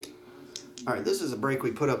All right, this is a break we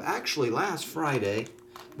put up actually last Friday,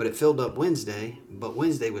 but it filled up Wednesday. But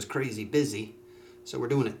Wednesday was crazy busy, so we're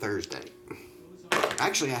doing it Thursday.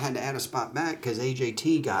 Actually, I had to add a spot back because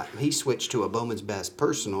AJT he switched to a Bowman's Best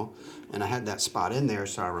Personal, and I had that spot in there,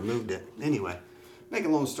 so I removed it. Anyway, make a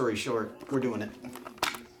long story short, we're doing it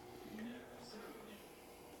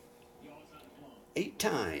 8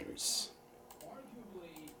 times.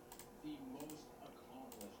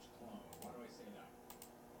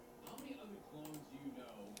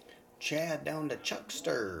 Chad down to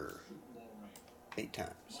Chuckster 8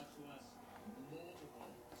 times.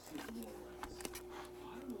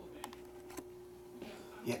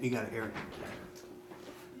 Yep, you got it, Eric.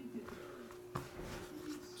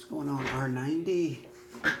 What's going on, R90?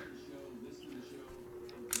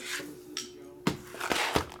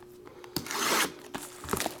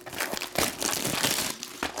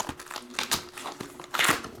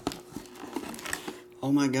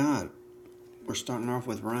 Oh my God. We're starting off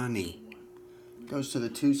with Ronnie. Goes to the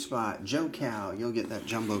 2 spot. Joe Cow, you'll get that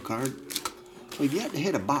jumbo card. We've yet to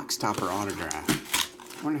hit a box topper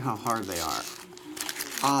autograph. I wonder how hard they are.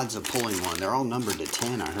 Odds of pulling one. They're all numbered to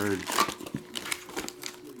 10, I heard.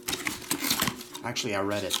 Actually, I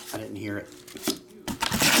read it. I didn't hear it.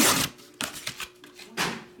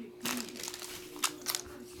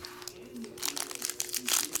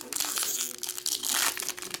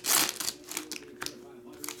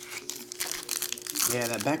 Yeah,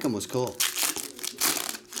 that Beckham was cool.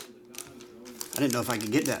 I didn't know if I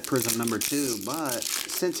could get that Prism number 2, but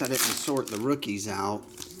since I didn't sort the rookies out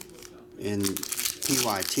in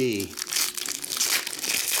PYT,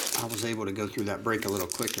 I was able to go through that break a little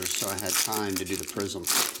quicker, so I had time to do the Prism.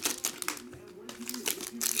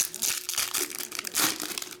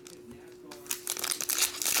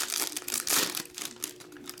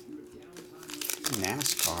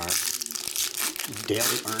 NASCAR. Dale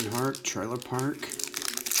Earnhardt, Trailer Park.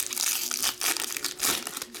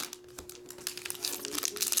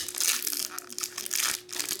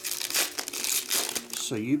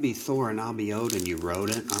 So you be Thor and I'll be Odin, you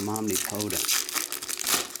rodent. I'm omnipotent.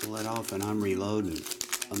 Let off and I'm reloading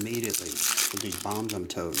immediately with these bombs I'm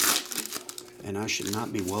toting. And I should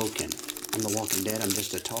not be woken. I'm the Walking Dead, I'm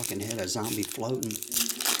just a talking head, a zombie floating.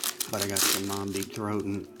 But I got some mom deep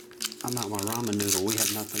throating. I'm not my ramen noodle, we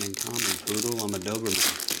have nothing in common, poodle. I'm a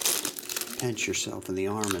Doberman. Pinch yourself in the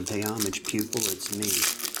arm and pay homage, pupil, it's me.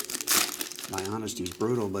 My honesty's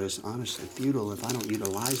brutal, but it's honestly futile if I don't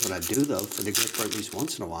utilize what I do, though, for the grip for at least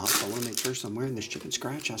once in a while. So I want to make sure somewhere in this chicken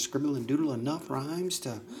scratch I scribble and doodle enough rhymes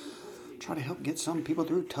to try to help get some people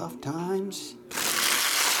through tough times.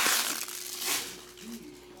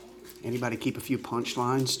 Anybody keep a few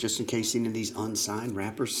punchlines just in case any of these unsigned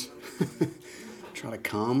rappers try to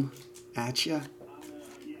come at you?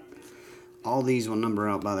 All these will number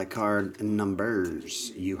out by the card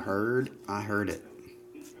numbers. You heard? I heard it.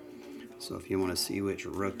 So if you want to see which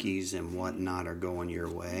rookies and whatnot are going your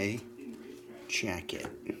way, check it.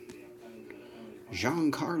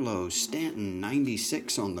 Giancarlo Stanton,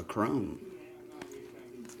 96 on the chrome.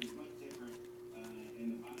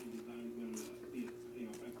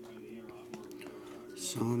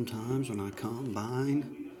 Sometimes when I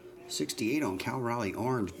combine 68 on Cal Raleigh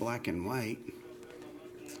orange, black and white.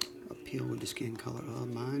 Appeal with the skin color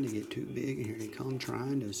of mine to get too big, and here they come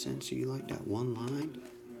trying to censor you like that one line.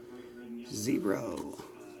 0.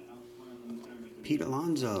 Pete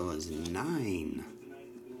Alonso is 9.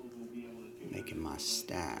 Making my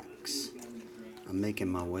stacks. I'm making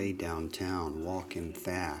my way downtown, walking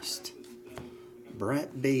fast.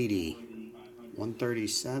 Brett Beatty,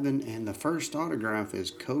 137, and the first autograph is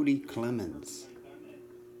Cody Clemens.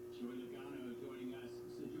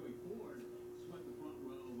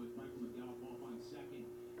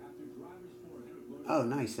 Oh,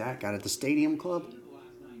 nice, that got at the Stadium Club.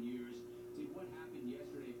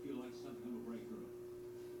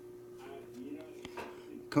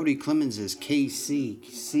 Cody Clemens is KC.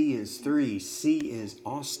 C is 3. C is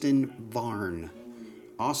Austin Varn.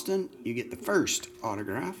 Austin, you get the first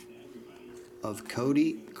autograph of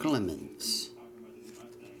Cody Clemens.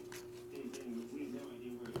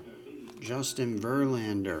 Justin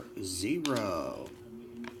Verlander, 0.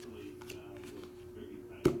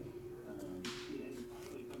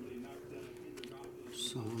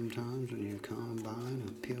 Sometimes when you combine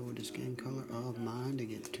a pill with the skin color of mine to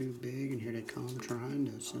get too big, and here they come trying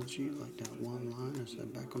to censor you like that one line I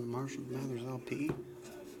said back on the Marshall Mathers LP.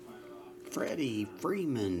 Freddie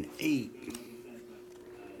Freeman, 8.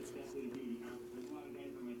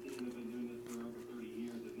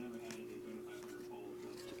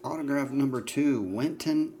 Autograph number 2,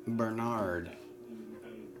 Winton Bernard.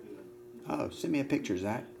 Oh, send me a picture,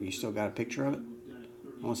 Zach. You still got a picture of it?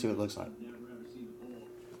 I want to see what it looks like.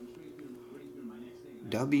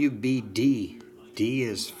 WBD. D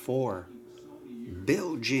is for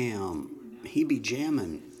Bill Jam. He be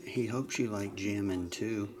jamming. He hopes you like jamming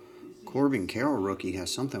too. Corbin Carroll rookie has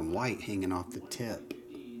something white hanging off the tip.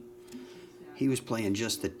 He was playing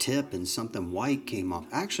just the tip and something white came off.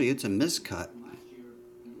 Actually, it's a miscut.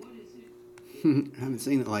 I haven't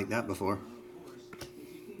seen it like that before.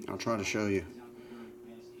 I'll try to show you.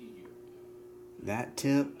 That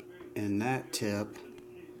tip and that tip,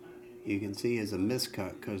 you can see is a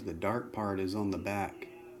miscut because the dark part is on the back.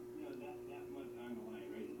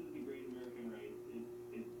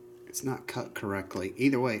 It's not cut correctly.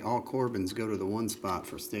 Either way, all Corbins go to the one spot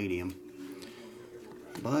for stadium.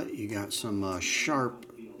 But you got some sharp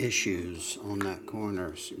issues on that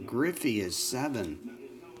corner. Griffey is 7.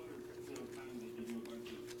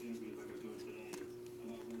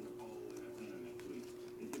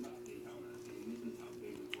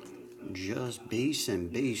 Just Beast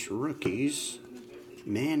and Beast rookies.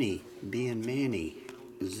 Manny being Manny.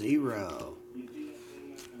 0.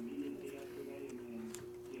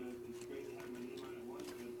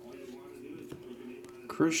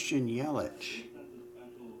 Christian Yelich.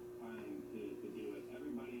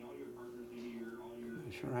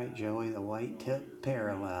 That's right, Joey. The white tip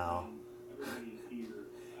parallel.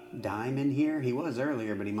 Diamond here. He was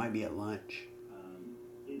earlier, but he might be at lunch.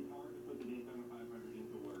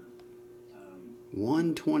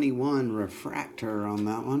 121 refractor on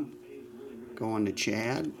that one. Going to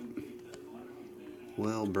Chad.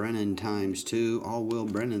 Will Brennan times 2. All Will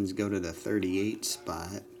Brennans go to the 38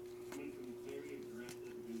 spot.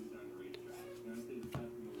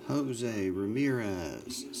 Jose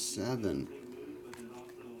Ramirez, 7.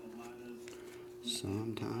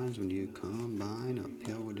 Sometimes when you combine a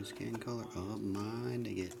pill with the skin color of mine,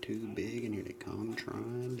 they get too big and here they come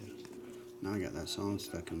trying to... Now I got that song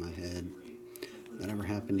stuck in my head. That ever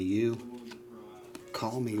happened to you?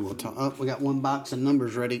 Call me, we'll talk. Oh, we got one box of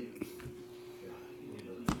numbers ready.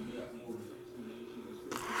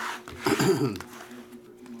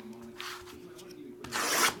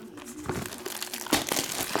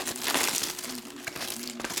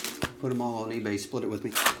 Put them all on eBay, split it with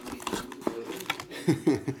me.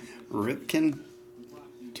 Ripken,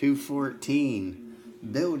 214.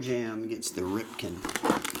 Bill Jam gets the Ripken.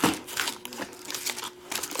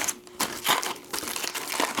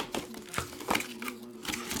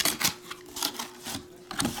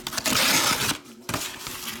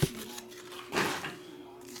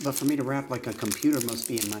 But for me to rap like a computer must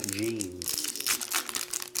be in my genes.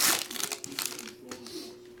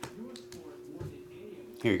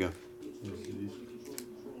 Here you go.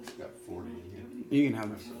 Got 40 in here. You can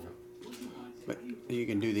have it. But you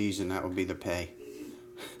can do these and that will be the pay.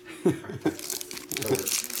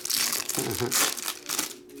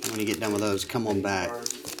 When you get done with those, come on back.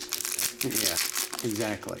 Yeah,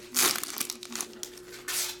 exactly.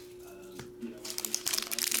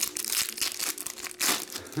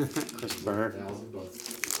 Chris Burr.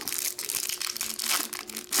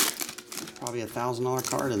 Probably $1,000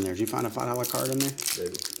 card in there. Did you find a $5 card in there?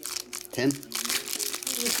 10?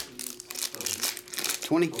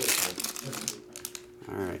 20?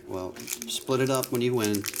 Alright, well, split it up when you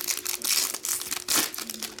win.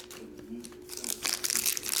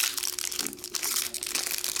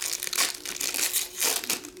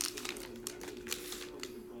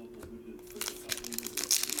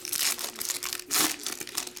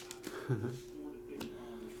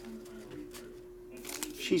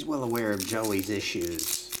 She's well aware of Joey's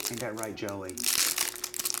issues. Ain't that right, Joey?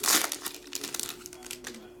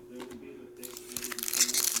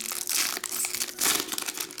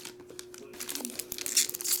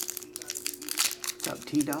 What's up,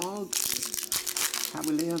 T-Dog? How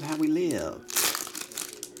we live, how we live.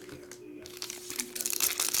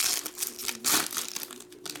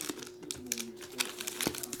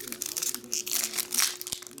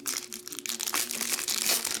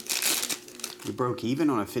 You broke even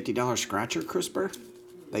on a $50 scratcher, CRISPR?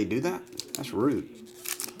 They do that? That's rude.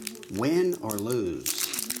 Win or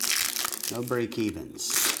lose. No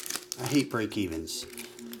break-evens. I hate break-evens.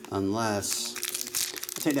 Unless...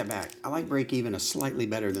 I take that back. I like break-even slightly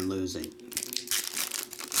better than losing.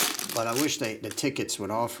 But I wish the tickets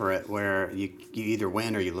would offer it where you either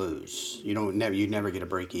win or you lose. You never get a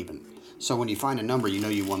break-even. So when you find a number, you know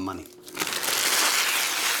you won money.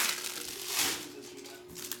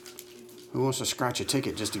 Who wants to scratch a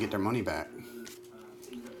ticket just to get their money back?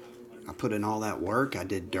 I put in all that work. I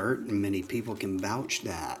did dirt, and many people can vouch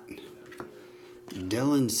that.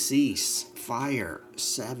 Dylan Cease, Fire,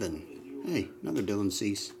 7. Hey, another Dylan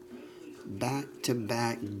Cease.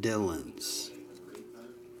 Back-to-back Dylans.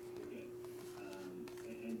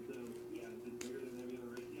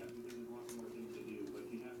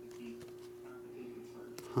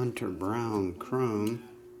 Hunter Brown Chrome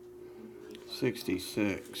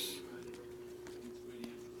 66.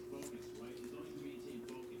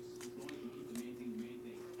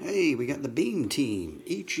 Hey, we got the Beam Team,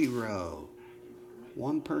 Ichiro.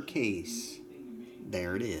 One per case.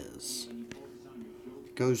 There it is.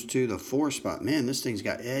 Goes to the 4 spot. Man, this thing's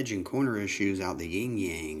got edge and corner issues out the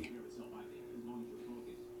yin-yang.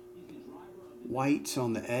 Whites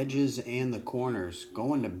on the edges and the corners.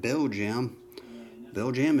 Going to Bill Jim.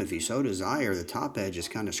 Bill Jim, if you so desire, the top edge is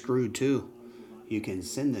kind of screwed too. You can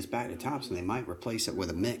send this back to Topps and they might replace it with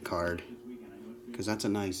a mint card, because that's a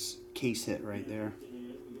nice case hit right there.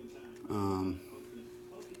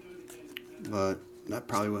 But that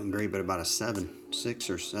probably wasn't great, but about a 7, 6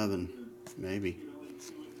 or 7, maybe.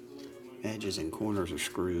 Edges and corners are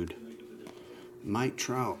screwed. Mike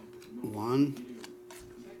Trout, 1.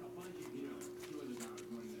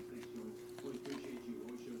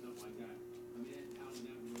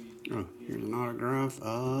 Oh, here's an autograph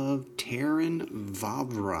of Taran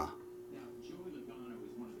Vavra.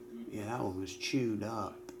 Yeah, that one was chewed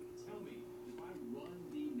up.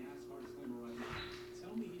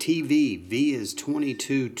 TV, V is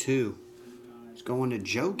 22-2. It's going to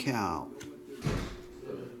Joe Cal.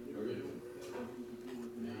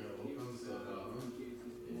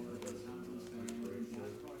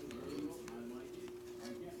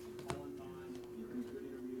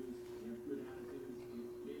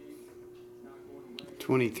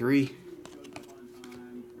 $23.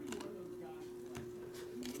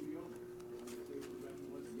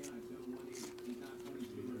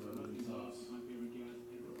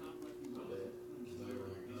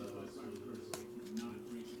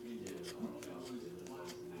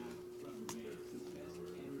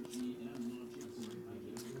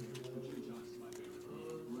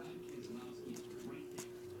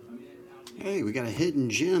 Hey, we got a hidden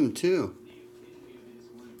gem too.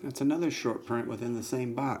 That's another short print within the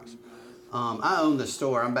same box. I own the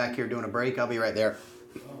store. I'm back here doing a break. I'll be right there.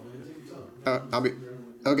 I'll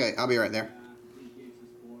be right there.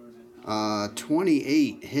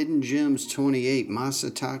 28, Hidden Gems 28,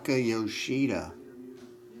 Masataka Yoshida.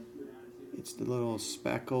 It's the little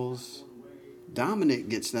speckles. Dominic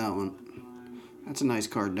gets that one. That's a nice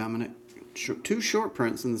card, Dominic. 2 short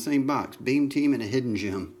prints in the same box. Beam Team and a Hidden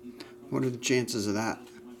Gem. What are the chances of that?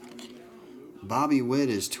 Bobby Witt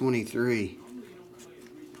is 23.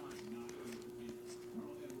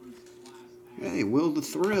 Hey, Will the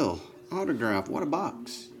Thrill. Autograph. What a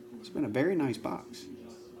box. It's been a very nice box.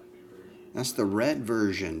 That's the red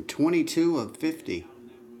version. 22 of 50.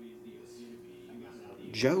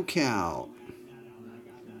 Joe Cal.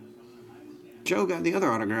 Joe got the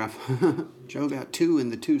other autograph. Joe got 2 in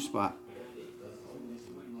the 2 spot.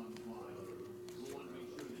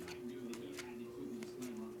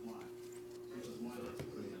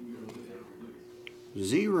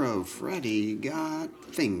 Zero. Freddie got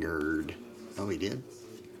fingered. Oh, he did?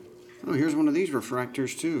 Oh, here's one of these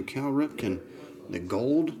refractors too. Cal Ripken. The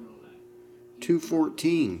gold.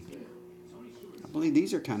 214. I believe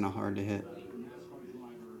these are kind of hard to hit.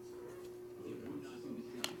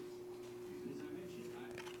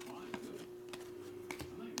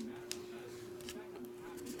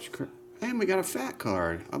 And we got a fat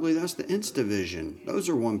card. I believe that's the Instavision. Those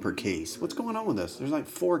are 1 per case. What's going on with this? There's like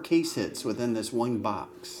 4 case hits within this one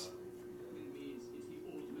box.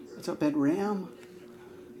 What's up, Ed Ram?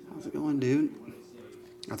 How's it going, dude?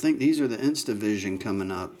 I think these are the Instavision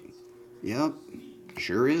coming up. Yep,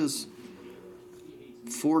 sure is.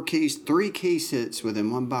 3 case hits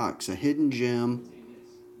within one box. A Hidden Gem,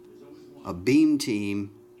 a Beam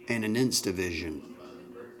Team, and an Instavision.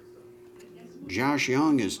 Josh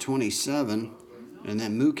Young is 27, and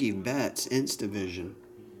then Mookie Betts, Instavision.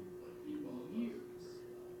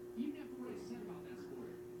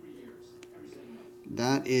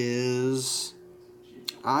 That is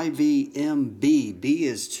IVMB. B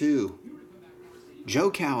is 2.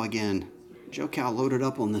 Joe Cal again. Joe Cal loaded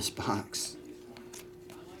up on this box.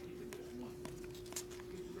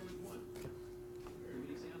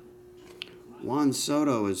 Juan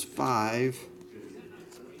Soto is 5.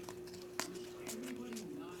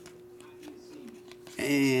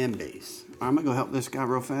 And base. I'm going to go help this guy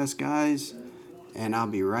real fast, guys. And I'll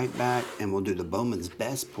be right back, and we'll do the Bowman's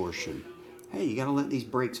Best portion. Hey, you got to let these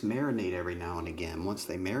breaks marinate every now and again. Once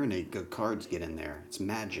they marinate, good cards get in there. It's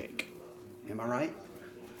magic. Am I right?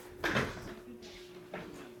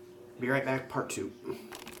 Be right back, part 2.